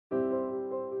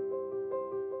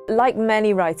Like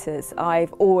many writers,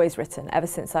 I've always written ever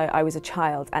since I was a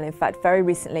child, and in fact very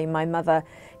recently my mother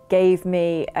gave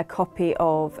me a copy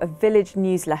of a village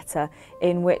newsletter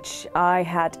in which I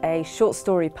had a short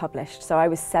story published. So I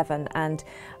was 7, and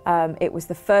it was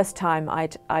the first time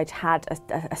I'd had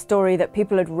a story that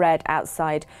people had read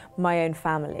outside my own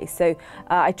family. So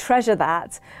I treasure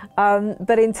that.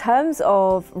 But in terms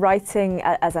of writing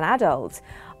as an adult,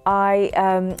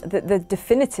 the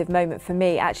definitive moment for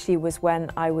me actually was when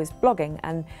I was blogging,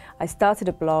 and I started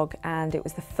a blog, and it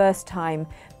was the first time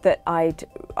that I'd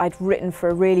written for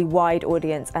a really wide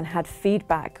audience and had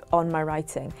feedback on my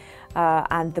writing,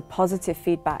 and the positive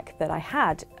feedback that I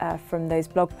had from those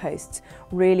blog posts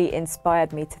really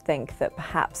inspired me to think that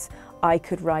perhaps I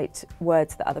could write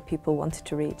words that other people wanted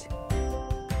to read.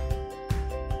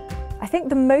 I think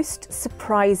the most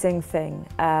surprising thing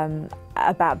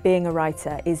about being a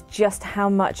writer is just how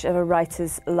much of a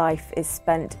writer's life is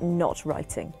spent not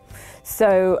writing.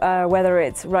 So whether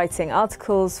it's writing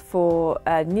articles for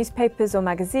newspapers or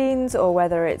magazines, or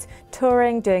whether it's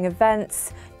touring, doing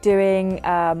events, doing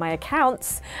my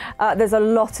accounts, there's a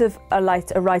lot of a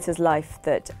writer's life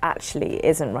that actually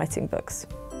isn't writing books.